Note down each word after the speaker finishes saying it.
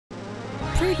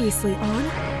Previously on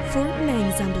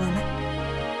Mangs Emblem.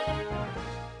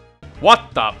 What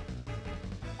the?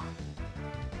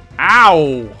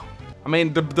 Ow! I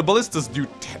mean, the ballistas do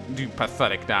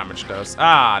pathetic damage to us.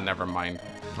 Ah, never mind.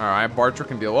 Alright, Bartra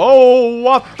can deal. Oh,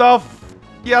 what the f?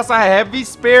 He has a heavy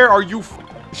spear? Are you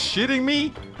shitting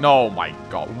me? No, my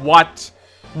god. What?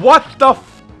 What the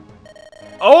f?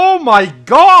 Oh my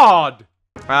god!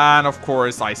 And of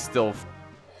course, I still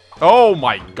oh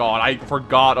my god, I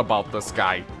forgot about this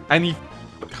guy. And he...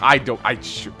 I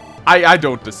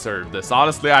don't deserve this.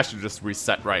 Honestly, I should just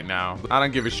reset right now. I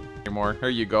don't give a shit anymore. Here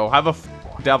you go. Have a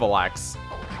devil axe.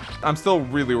 I'm still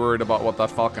really worried about what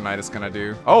that Falcon Knight is gonna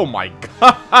do. Oh my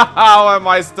god, how am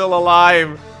I still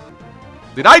alive?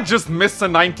 Did I just miss a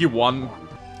 91?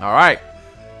 Alright.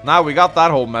 Now we got that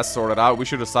whole mess sorted out. We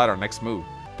should decide our next move.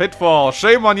 Pitfall,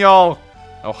 shame on y'all.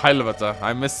 Oh, helvete,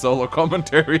 I miss solo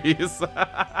commentaries.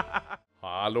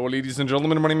 Hello ladies and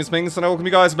gentlemen, my name is Mangs and I welcome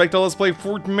you guys back to Let's Play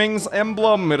Mangs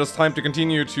Emblem. It is time to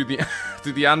continue to the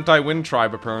to the anti-wind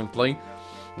tribe apparently.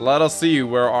 Let us see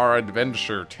where our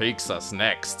adventure takes us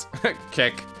next.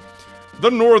 Kick. The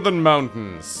Northern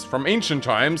Mountains. From ancient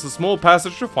times, a small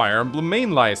passage to Fire Emblem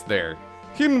Main lies there.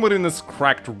 Hidden within its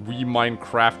cracked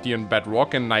Minecraftian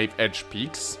bedrock and knife-edge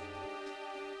peaks.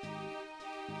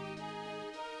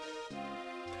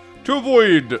 To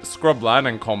avoid scrubland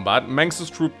and combat, Mangs'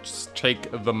 troops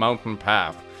take the mountain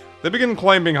path. They begin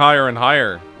climbing higher and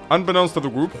higher. Unbeknownst to the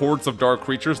group, hordes of dark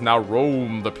creatures now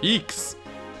roam the peaks,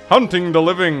 hunting the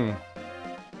living.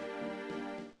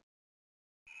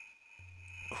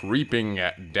 Creeping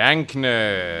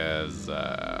dankness.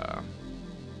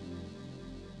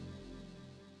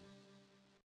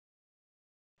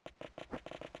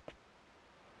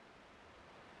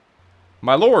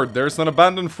 My lord, there's an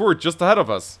abandoned fort just ahead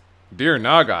of us. Dear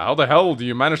Naga, how the hell do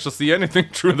you manage to see anything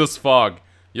through this fog?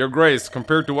 Your Grace,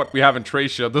 compared to what we have in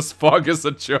Tracia, this fog is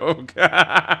a joke.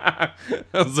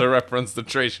 As a reference to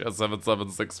Tracia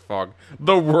 776 fog.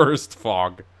 The worst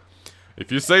fog.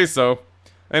 If you say so.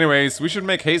 Anyways, we should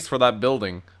make haste for that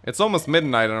building. It's almost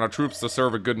midnight and our troops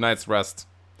deserve a good night's rest.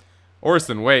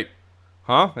 Orson, wait.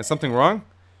 Huh? Is something wrong?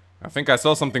 I think I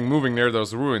saw something moving near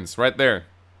those ruins, right there.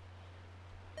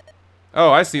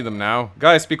 Oh, I see them now.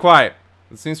 Guys, be quiet.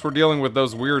 It seems we're dealing with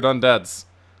those weird undeads.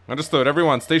 Understood.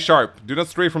 Everyone, stay sharp. Do not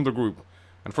stray from the group.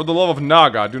 And for the love of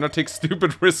Naga, do not take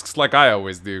stupid risks like I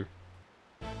always do.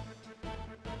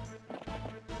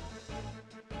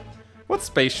 What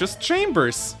spacious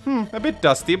chambers. A bit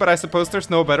dusty, but I suppose there's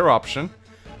no better option.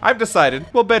 I've decided.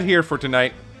 We'll bed here for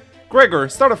tonight. Gregor,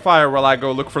 start a fire while I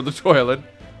go look for the toilet.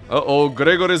 Uh-oh,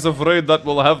 Gregor is afraid that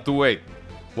we'll have to wait.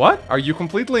 What? Are you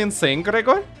completely insane,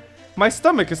 Gregor? My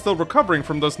stomach is still recovering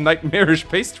from those nightmarish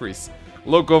pastries.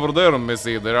 Look over there,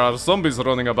 Missy. There are zombies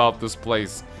running about this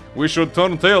place. We should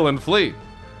turn tail and flee.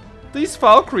 These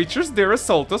foul creatures dare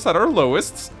assault us at our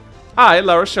lowest. I,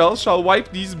 La Rochelle, shall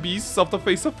wipe these beasts off the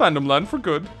face of Fandom Land for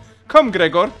good. Come,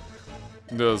 Gregor.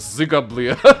 The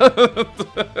Zigablia.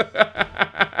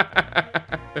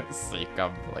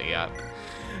 Zigablia.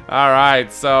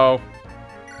 Alright, so...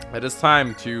 it is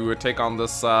time to take on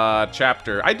this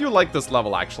chapter. I do like this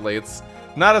level, actually. It's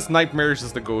not as nightmarish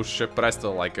as the ghost ship, but I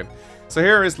still like it. So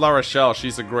here is La Rochelle.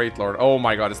 She's a great lord. Oh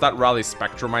my god, is that Rally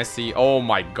Spectrum I see? Oh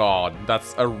my god,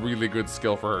 that's a really good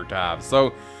skill for her to have.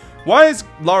 So, why is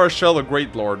La Rochelle a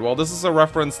great lord? Well, this is a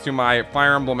reference to my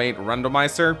Fire Emblem 8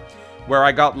 randomizer, where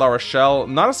I got La Rochelle,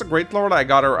 not as a great lord, I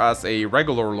got her as a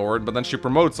regular lord, but then she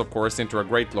promotes, of course, into a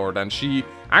great lord, and she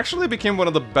actually became one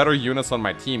of the better units on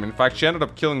my team. In fact, she ended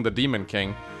up killing the Demon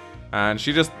King, and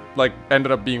she just, like,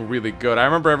 ended up being really good. I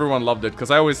remember everyone loved it,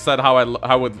 because I always said how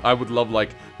I would love,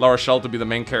 like, La Rochelle to be the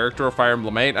main character of Fire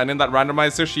Emblem 8, and in that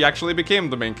randomizer, she actually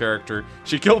became the main character.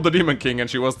 She killed the Demon King, and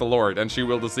she was the lord, and she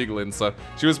willed the Sieglin, so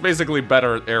she was basically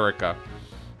better at Erika.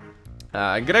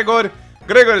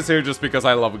 Gregor is here just because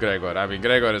I love Gregor. I mean,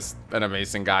 Gregor is an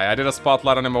amazing guy. I did a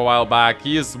spotlight on him a while back.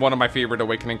 He is one of my favorite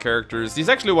Awakening characters. He's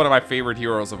actually one of my favorite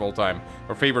heroes of all time.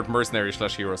 Or favorite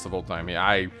mercenary/heroes of all time. Yeah,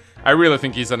 I really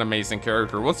think he's an amazing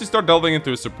character. Once you start delving into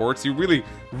his supports, you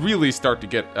really start to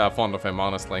get fond of him,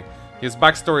 honestly. His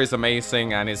backstory is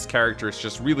amazing, and his character is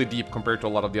just really deep compared to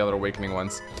a lot of the other Awakening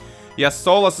ones. He has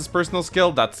Soul as his personal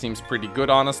skill. That seems pretty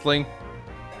good, honestly.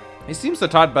 He seems a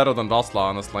tad better than Dosla,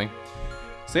 honestly.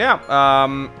 So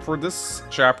yeah, for this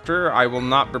chapter, I will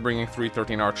not be bringing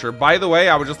 313 Archer. By the way,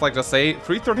 I would just like to say,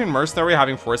 313 Mercenary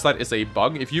having Foresight is a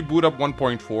bug. If you boot up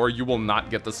 1.4, you will not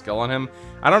get the skill on him.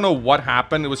 I don't know what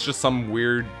happened. It was just some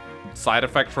weird side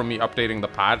effect from me updating the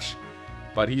patch.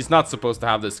 But he's not supposed to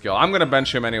have this skill. I'm going to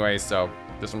bench him anyway, so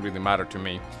it doesn't really matter to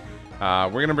me. We're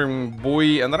going to bring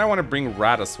Boy, and then I want to bring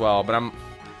Rat as well. But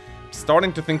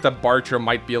starting to think that Barcher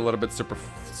might be a little bit super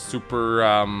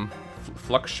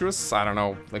fluctuous. I don't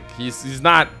know. Like, he's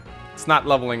not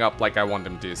leveling up like I want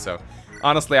him to, so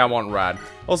honestly, I want Rad.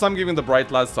 Also, I'm giving the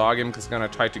Bright Lads to Agim because I'm gonna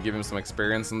try to give him some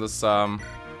experience in this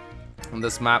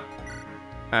map.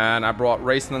 And I brought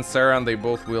Raisin and Sarah, and they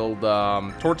both wield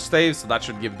Torch Staves, so that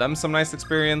should give them some nice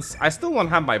experience. I still won't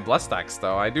have my Blessed Axe,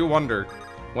 though. I do wonder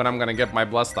when I'm gonna get my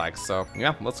Blessed Axe, so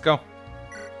yeah, let's go.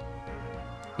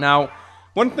 Now,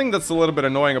 one thing that's a little bit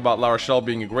annoying about La Rochelle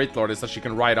being a Great Lord is that she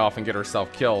can ride off and get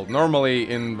herself killed. Normally,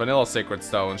 in Vanilla Sacred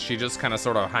Stones, she just kind of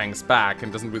sort of hangs back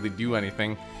and doesn't really do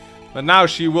anything. But now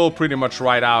she will pretty much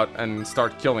ride out and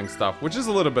start killing stuff, which is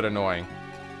a little bit annoying.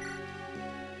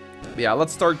 Yeah,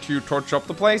 let's start to torch up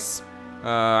the place.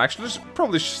 Actually,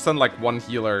 probably send like one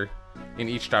healer in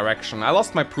each direction. I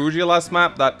lost my Pooja last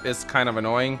map. That is kind of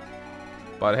annoying.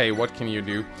 But hey, what can you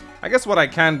do? I guess what I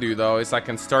can do, though, is I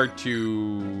can start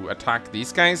to attack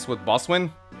these guys with Bosswin.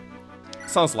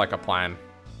 Sounds like a plan.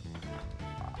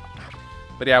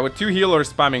 But yeah, with 2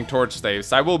 healers spamming torch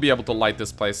staves, I will be able to light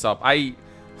this place up. I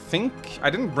think I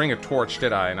didn't bring a torch,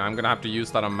 did I? And I'm gonna have to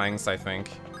use that on Mangs, I think.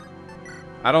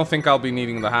 I don't think I'll be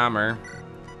needing the hammer.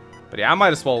 But yeah, I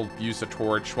might as well use a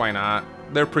torch. Why not?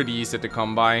 They're pretty easy to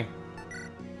come by.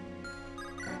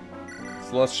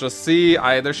 So let's just see.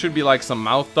 There should be like some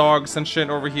mouth dogs and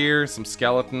shit over here. Some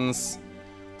skeletons.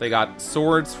 They got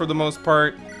swords for the most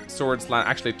part. Swords,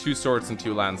 actually 2 swords and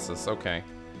 2 lances. Okay.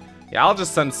 Yeah, I'll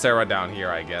just send Sarah down here,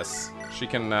 I guess. She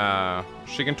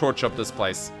can torch up this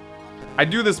place. I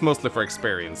do this mostly for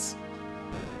experience.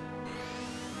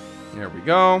 There we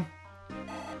go.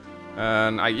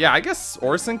 And yeah, I guess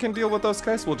Orson can deal with those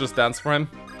guys. We'll just dance for him.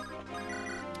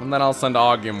 And then I'll send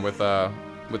Agim with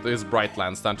his Bright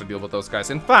Lance down to deal with those guys.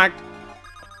 In fact,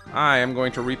 I am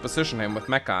going to reposition him with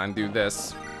Mekkah and do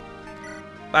this.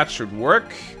 That should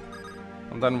work.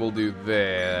 And then we'll do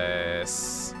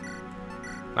this.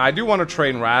 Now, I do want to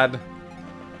train Rad.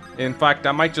 In fact,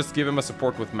 I might just give him a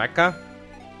support with Mekkah.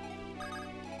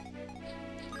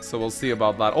 So we'll see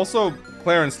about that. Also,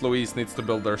 Clarence Louise needs to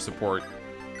build their support.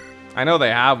 I know they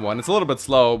have one. It's a little bit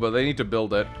slow, but they need to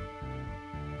build it.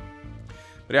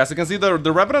 But yeah, as you can see, the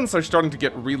Revenants are starting to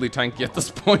get really tanky at this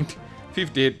point.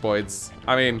 50 hit points.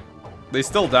 I mean, they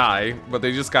still die, but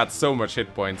they just got so much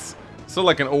hit points. Still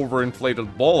like an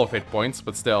overinflated ball of hit points,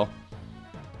 but still.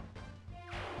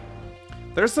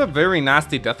 There's a very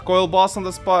nasty Death Coil boss on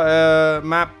this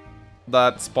map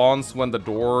that spawns when the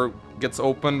door gets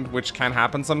opened, which can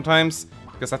happen sometimes.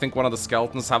 Because I think one of the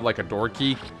skeletons have like a door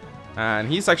key.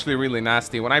 And he's actually really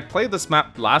nasty. When I played this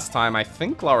map last time, I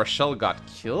think La Rochelle got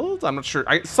killed? I'm not sure.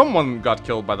 Someone got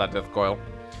killed by that Death Coil.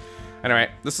 Anyway,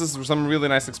 this is some really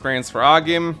nice experience for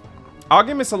Agim.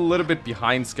 Agim is a little bit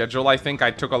behind schedule, I think.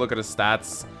 I took a look at his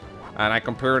stats, and I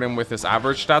compared him with his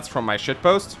average stats from my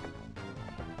shitpost.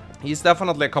 He's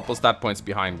definitely a couple stat points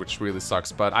behind, which really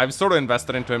sucks. But I've sort of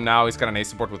invested into him now. He's got an A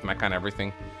support with Mekkah and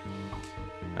everything.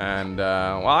 And,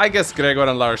 well, I guess Gregor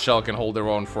and La Rochelle can hold their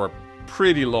own for a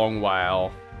pretty long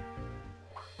while.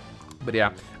 But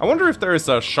yeah, I wonder if there is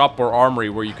a shop or armory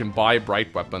where you can buy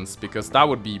bright weapons, because that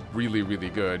would be really, really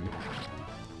good.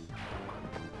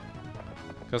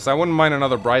 Because I wouldn't mind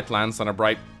another bright lance and a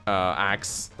bright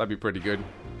axe. That'd be pretty good.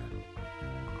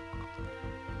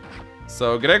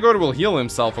 So Gregor will heal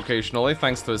himself occasionally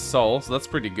thanks to his soul, so that's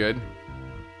pretty good.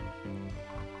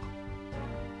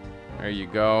 There you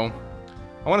go.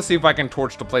 I want to see if I can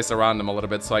torch the place around him a little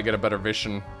bit so I get a better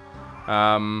vision.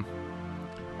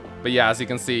 But yeah, as you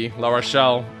can see, La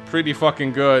Rochelle, pretty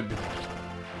fucking good.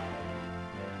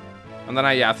 And then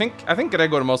I think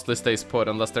Gregor mostly stays put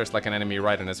unless there's like an enemy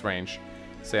right in his range.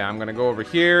 So yeah, I'm gonna go over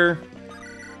here.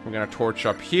 We're gonna torch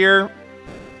up here.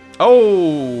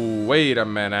 Oh, wait a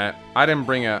minute. I didn't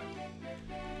bring a...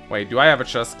 Wait, do I have a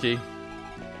chest key?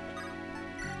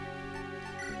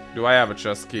 Do I have a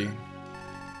chest key?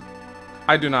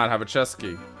 I do not have a chest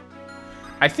key.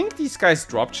 I think these guys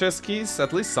drop chest keys.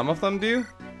 At least some of them do.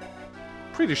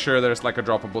 Pretty sure there's like a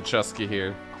droppable chest key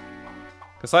here.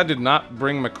 Because I did not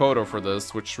bring Makoto for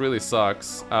this, which really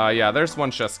sucks. Yeah, there's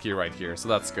one chest key right here, so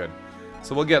that's good.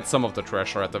 So we'll get some of the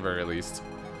treasure at the very least.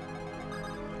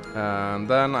 And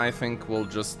then I think we'll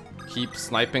just keep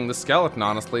sniping the skeleton,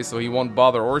 honestly, so he won't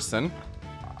bother Orson.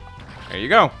 There you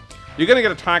go. You're gonna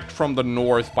get attacked from the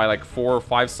north by like 4 or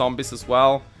 5 zombies as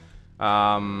well.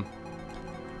 But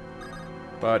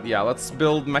yeah, let's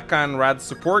build Mekkah and Rad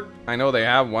support. I know they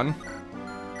have one.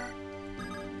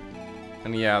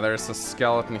 And yeah, there's a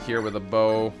skeleton here with a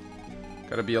bow.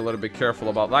 Gotta be a little bit careful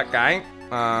about that guy.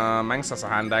 Mangs has a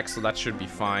hand axe, so that should be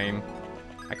fine.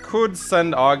 I could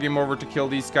send Agim over to kill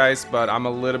these guys, but I'm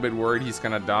a little bit worried he's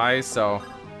gonna die, so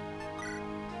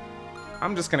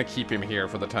I'm just gonna keep him here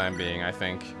for the time being, I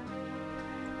think.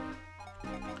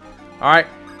 Alright,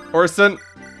 Orson.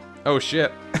 Oh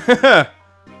shit.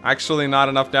 Actually not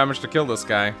enough damage to kill this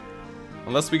guy.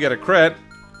 Unless we get a crit.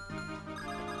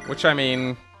 Which, I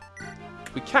mean,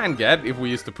 we can get if we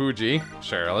use the Pooji.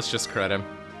 Sure, let's just crit him.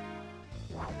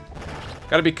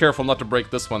 Gotta be careful not to break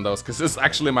this one, though, because this is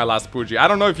actually my last Pooji. I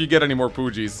don't know if you get any more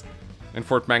Poojis in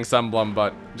Fort Mangs Emblem,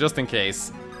 but just in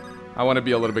case, I want to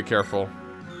be a little bit careful.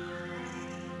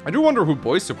 I do wonder who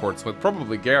Boy supports with.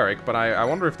 Probably Garrick, but I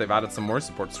wonder if they've added some more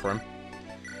supports for him.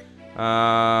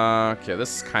 Okay,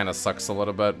 this kind of sucks a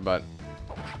little bit, but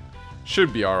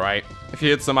should be alright. If he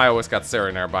hits him, I always got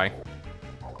Sarah nearby.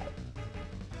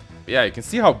 But yeah, you can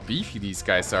see how beefy these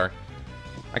guys are.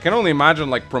 I can only imagine,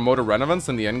 like, Promoter Renovance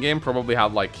in the endgame probably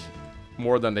had, like,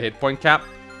 more than the hit point cap.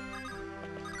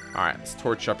 Alright, let's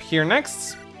torch up here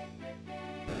next.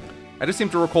 I just seem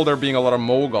to recall there being a lot of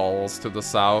Moguls to the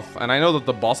south. And I know that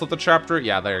the boss of the chapter...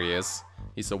 Yeah, there he is.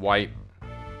 He's a white.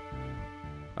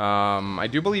 I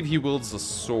do believe he wields a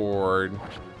sword.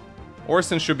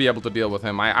 Orson should be able to deal with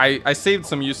him. I saved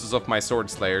some uses of my Sword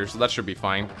Slayer, so that should be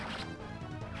fine.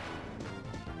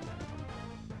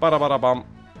 Ba-da-ba-da-bum.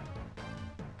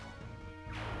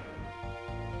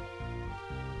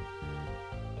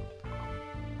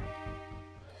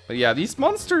 But yeah, these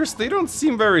monsters, they don't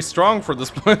seem very strong for this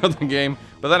point of the game.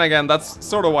 But then again, that's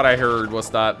sort of what I heard, was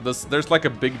that there's like a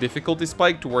big difficulty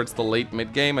spike towards the late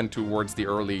mid-game and towards the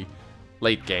early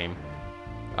late game.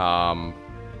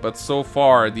 But so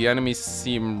far, the enemies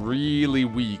seem really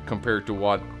weak compared to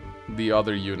what the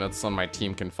other units on my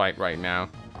team can fight right now.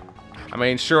 I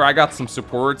mean, sure, I got some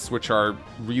supports, which are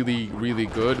really, really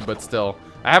good, but still,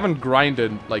 I haven't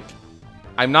grinded, like,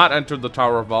 I've not entered the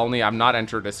Tower of Valny, I've not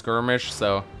entered a skirmish,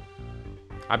 so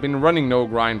I've been running no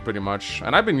grind pretty much,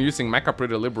 and I've been using Mekkah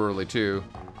pretty liberally too.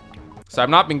 So I've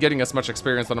not been getting as much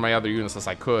experience on my other units as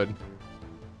I could.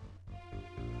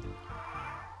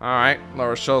 Alright, La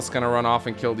Rochelle's gonna run off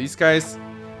and kill these guys.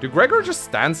 Do Gregor just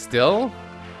stand still?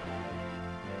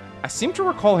 I seem to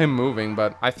recall him moving,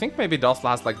 but I think maybe Dosla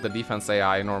has like the defense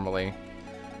AI normally.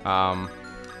 Alright,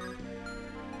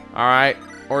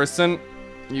 Orson,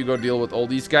 you go deal with all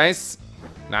these guys.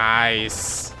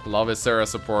 Nice. Love his Sarah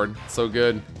support. So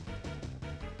good.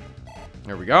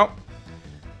 There we go.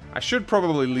 I should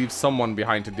probably leave someone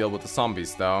behind to deal with the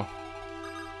zombies, though.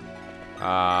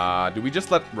 Do we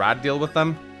just let Rad deal with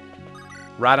them?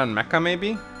 Rad and Mekkah,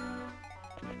 maybe?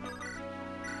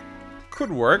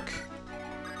 Could work.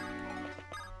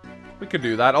 We could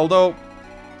do that, although...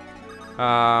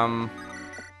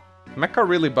 Mekkah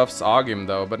really buffs Ogim,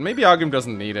 though, but maybe Ogim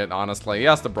doesn't need it, honestly. He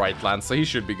has the Bright Lance, so he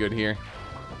should be good here.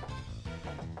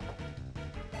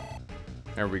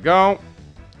 There we go.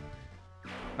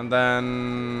 And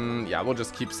then... yeah, we'll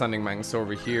just keep sending Mangs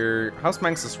over here. How's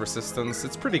Mangs' resistance?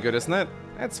 It's pretty good, isn't it?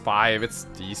 It's 5. It's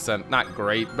decent. Not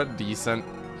great, but decent.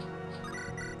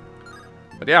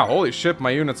 But yeah, holy shit,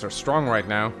 my units are strong right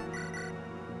now.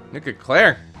 Look at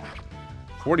Claire.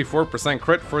 44%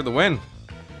 crit for the win.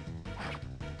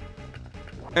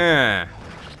 Yeah,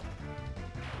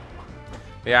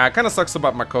 it kind of sucks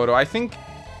about Makoto. I think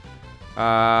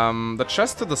the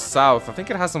chest to the south, I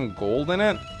think it has some gold in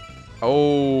it.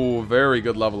 Oh, very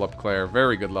good level up, Claire.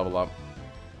 Very good level up.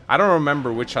 I don't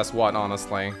remember which has what,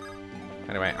 honestly.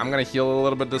 Anyway, I'm gonna heal a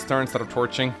little bit this turn instead of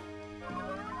torching.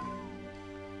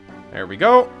 There we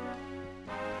go.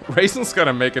 Raisin's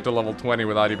gonna make it to level 20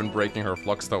 without even breaking her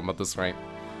Flux Tome at this rate.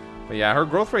 But yeah, her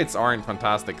growth rates aren't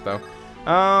fantastic, though.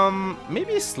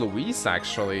 Maybe Sluis,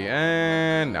 actually.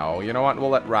 No, you know what? We'll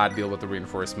let Rad deal with the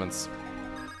reinforcements.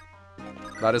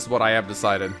 That is what I have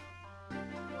decided.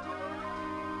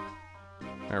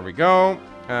 There we go.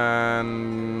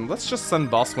 And let's just send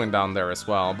Bosswin down there as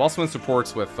well. Bosswin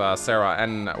supports with Sarah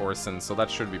and Orson, so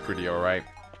that should be pretty alright.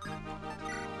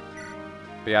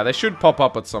 But yeah, they should pop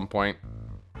up at some point.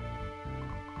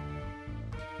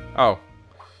 Oh.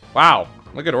 Wow.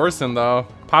 Look at Orson, though.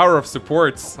 Power of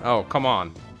supports. Oh, come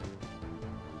on.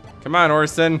 Come on,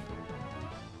 Orson.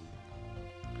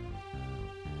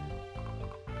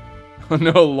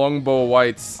 No, Longbow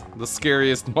Whites. The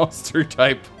scariest monster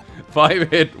type. 5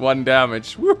 hit, 1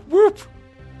 damage. Whoop, whoop.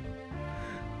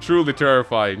 Truly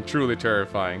terrifying. Truly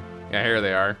terrifying. Yeah, here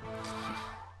they are.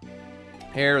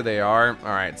 Here they are.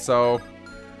 Alright, so...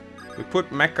 we put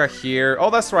Mekkah here. Oh,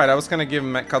 that's right. I was gonna give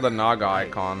Mekkah the Naga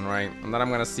icon, right? And then I'm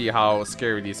gonna see how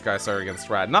scary these guys are against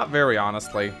Rad. Not very,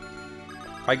 honestly.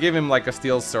 If I give him, like, a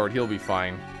steel sword, he'll be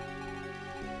fine.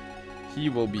 He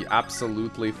will be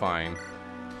absolutely fine.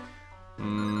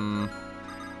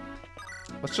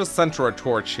 Let's just center a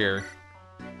torch here.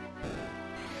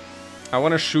 I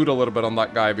want to shoot a little bit on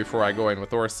that guy before I go in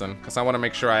with Orson, because I want to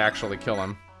make sure I actually kill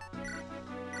him.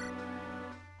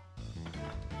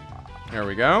 There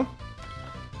we go.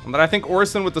 And then I think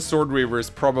Orson with the Sword Reaver is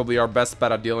probably our best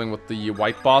bet at dealing with the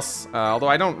white boss. Although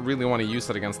I don't really want to use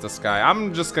it against this guy.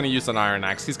 I'm just going to use an Iron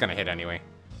Axe. He's going to hit anyway.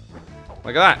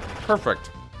 Look at that.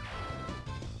 Perfect.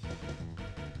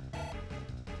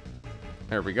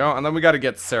 There we go. And then we got to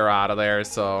get Sarah out of there,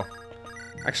 so...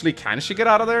 Actually, can she get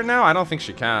out of there now? I don't think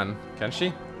she can. Can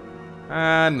she?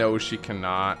 No, she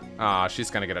cannot. Ah, she's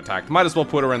going to get attacked. Might as well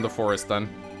put her in the forest then.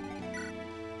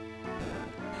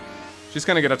 She's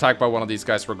gonna get attacked by one of these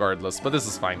guys regardless, but this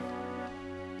is fine.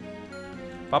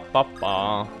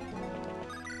 Ba-ba-ba.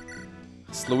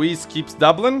 Louise keeps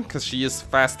doubling, because she is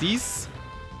fasties.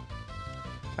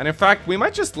 And in fact, we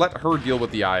might just let her deal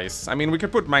with the ice. I mean, we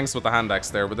could put Mangs with the hand axe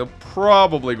there, but they'll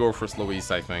probably go for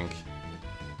Louise, I think.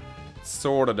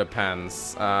 Sorta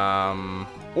depends.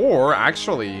 Or,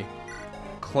 actually,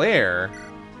 Claire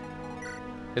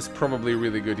is probably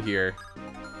really good here.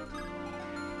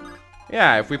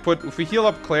 Yeah, if we heal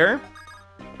up Claire,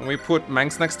 and we put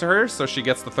Mangs next to her, so she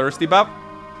gets the thirsty buff,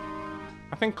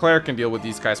 I think Claire can deal with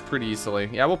these guys pretty easily.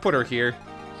 Yeah, we'll put her here.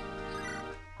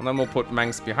 And then we'll put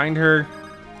Mangs behind her.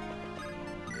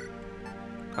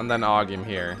 And then Ogim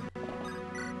here.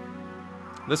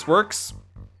 This works.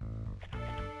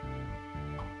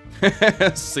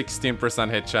 16%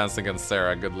 hit chance against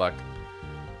Sarah, good luck.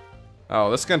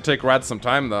 Oh, this is gonna take Rad some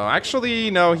time though.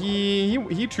 Actually, no, he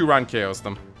 2-round KOs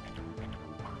them.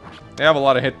 They have a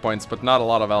lot of hit points, but not a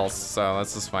lot of else, so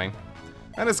that's just fine.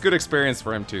 And it's good experience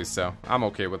for him too, so I'm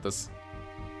okay with this.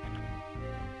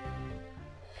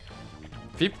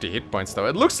 50 hit points though.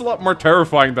 It looks a lot more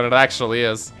terrifying than it actually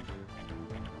is.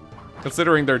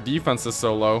 Considering their defense is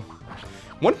so low.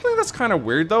 One thing that's kind of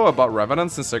weird though about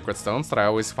Revenants and Sacred Stones that I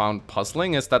always found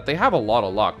puzzling is that they have a lot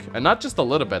of luck. And not just a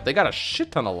little bit, they got a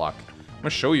shit ton of luck. I'm gonna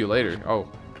show you later. Oh.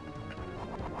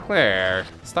 Claire,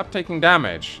 stop taking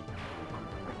damage.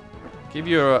 Give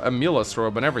you a Milas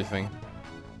robe and everything.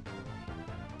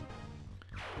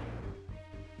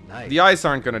 Nice. The eyes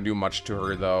aren't gonna do much to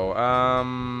her though.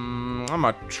 I'm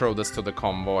gonna throw this to the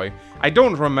convoy. I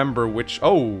don't remember which.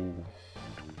 Oh.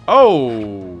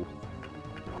 Oh.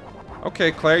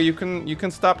 Okay, Claire, you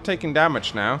can stop taking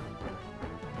damage now.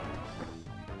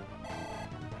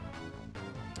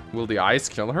 Will the eyes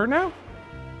kill her now?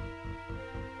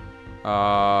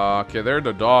 Okay, they're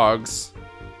the dogs.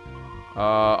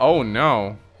 Oh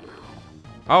no.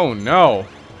 Oh no.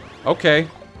 Okay.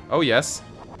 Oh yes.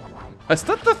 Is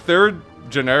that the third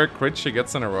generic crit she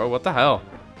gets in a row? What the hell?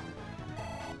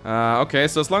 Okay,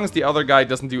 so as long as the other guy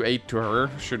doesn't do 8 to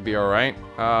her, should be alright.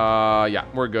 Yeah,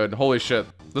 we're good. Holy shit.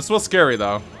 This was scary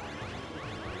though.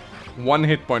 1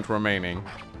 hit point remaining.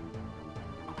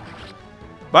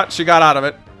 But she got out of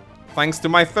it. Thanks to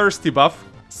my thirsty buff.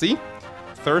 See?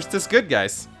 Thirst is good,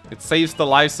 guys. It saves the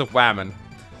lives of women.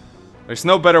 There's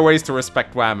no better ways to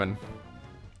respect women.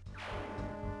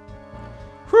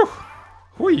 Whew.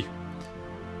 Whee.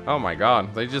 Oh my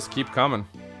god, they just keep coming.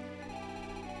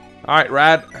 Alright,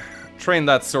 Rad. Train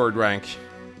that sword rank.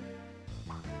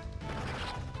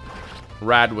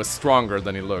 Rad was stronger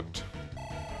than he looked.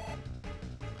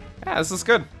 Yeah, this is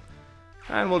good.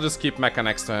 And we'll just keep Mekkah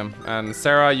next to him. And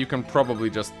Sarah, you can probably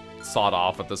just sawed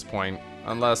off at this point.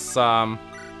 Unless, I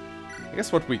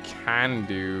guess what we can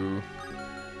do...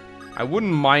 I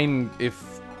wouldn't mind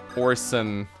if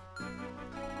Orson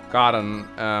got an,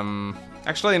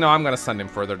 actually, no, I'm gonna send him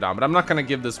further down. But I'm not gonna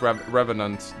give this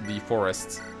Revenant the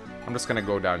forests. I'm just gonna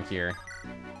go down here.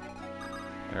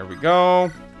 There we go.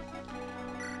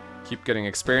 Keep getting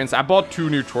experience. I bought 2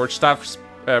 new torch staffs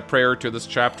prior to this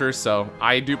chapter, so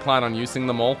I do plan on using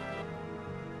them all.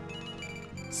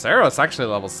 Sarah's actually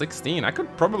level 16. I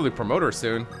could probably promote her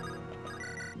soon.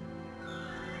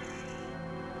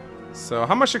 So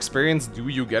how much experience do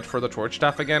you get for the torch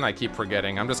staff again? I keep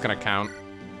forgetting. I'm just gonna count.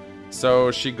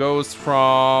 So she goes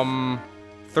from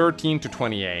 13 to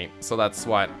 28. So that's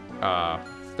what,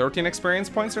 13 experience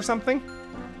points or something?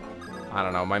 I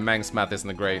don't know. My Mangs math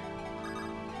isn't great.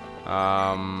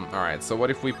 Alright, so what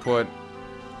if we put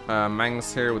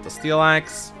Mangs here with the steel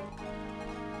axe?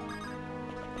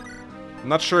 I'm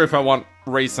not sure if I want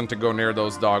Raisin to go near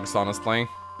those dogs, honestly.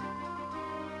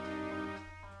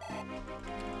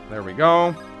 There we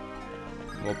go.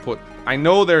 We'll put... I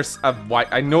know there's a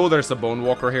Bone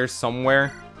Walker here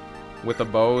somewhere with a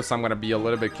bow, so I'm gonna be a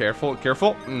little bit careful.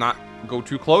 Careful, not go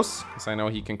too close, because I know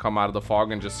he can come out of the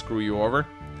fog and just screw you over.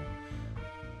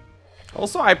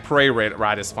 Also, I pray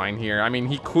Rad is fine here. I mean,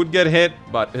 he could get hit,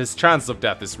 but his chance of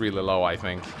death is really low, I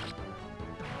think.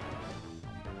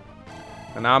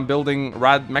 And now I'm building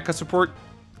rad mecha support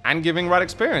and giving rad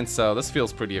experience, so this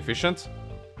feels pretty efficient.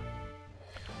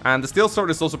 And the steel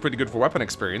sword is also pretty good for weapon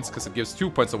experience, because it gives 2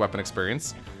 points of weapon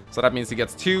experience. So that means he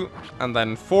gets 2, and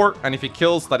then 4, and if he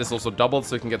kills, that is also doubled,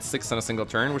 so he can get 6 in a single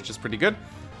turn, which is pretty good.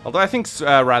 Although I think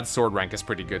Rad's sword rank is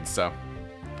pretty good, so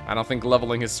I don't think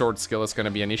leveling his sword skill is going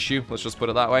to be an issue, let's just put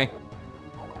it that way.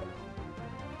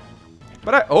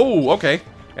 But oh, okay.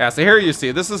 Yeah, so here you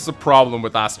see, this is the problem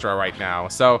with Astra right now.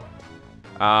 So,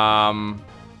 I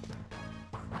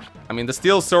mean, the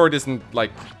steel sword isn't,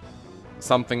 like,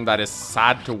 something that is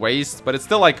sad to waste, but it's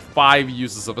still, like, 5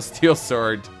 uses of a steel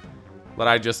sword that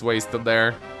I just wasted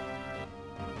there.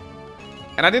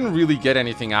 And I didn't really get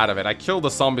anything out of it. I killed the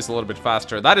zombies a little bit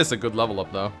faster. That is a good level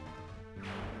up, though.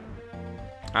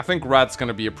 I think Rad's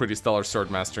gonna be a pretty stellar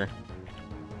swordmaster.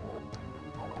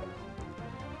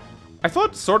 I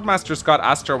thought Swordmasters got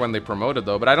Astra when they promoted,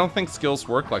 though, but I don't think skills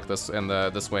work like this in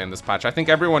this way in this patch. I think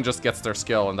everyone just gets their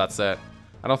skill, and that's it.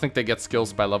 I don't think they get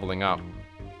skills by leveling up.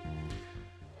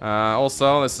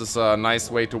 Also, this is a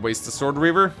nice way to waste the Sword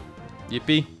Reaver.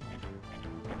 Yippee.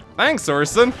 Thanks,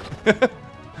 Orson.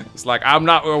 It's like, I'm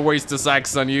not gonna waste this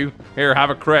axe on you. Here,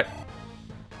 have a crit.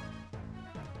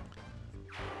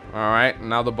 Alright,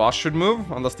 now the boss should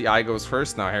move, unless the eye goes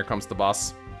first. Now, here comes the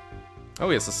boss. Oh,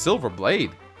 he has a silver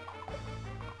blade.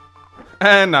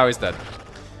 And now he's dead.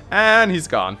 And he's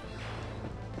gone.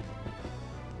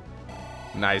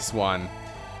 Nice one.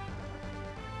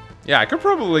 Yeah, I could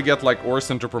probably get, like,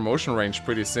 Orson to promotion range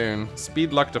pretty soon.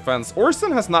 Speed, luck, defense.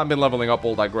 Orson has not been leveling up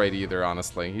all that great either,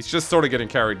 honestly. He's just sort of getting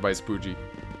carried by Spoogie.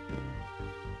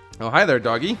 Oh, hi there,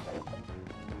 doggy.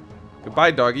 Goodbye,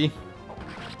 doggy.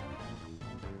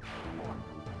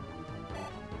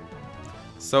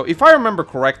 So, if I remember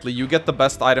correctly, you get the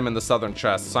best item in the southern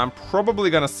chest, so I'm probably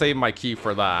gonna save my key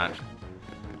for that.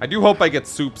 I do hope I get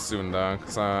soup soon, though,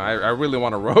 because I really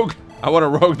want a rogue. I want a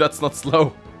rogue that's not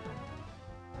slow.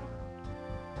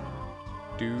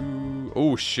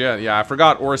 Oh, shit. Yeah, I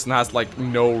forgot Orson has, like,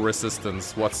 no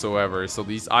resistance whatsoever, so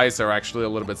these eyes are actually a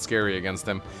little bit scary against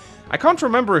him. I can't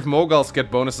remember if Moguls get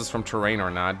bonuses from terrain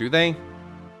or not, do they?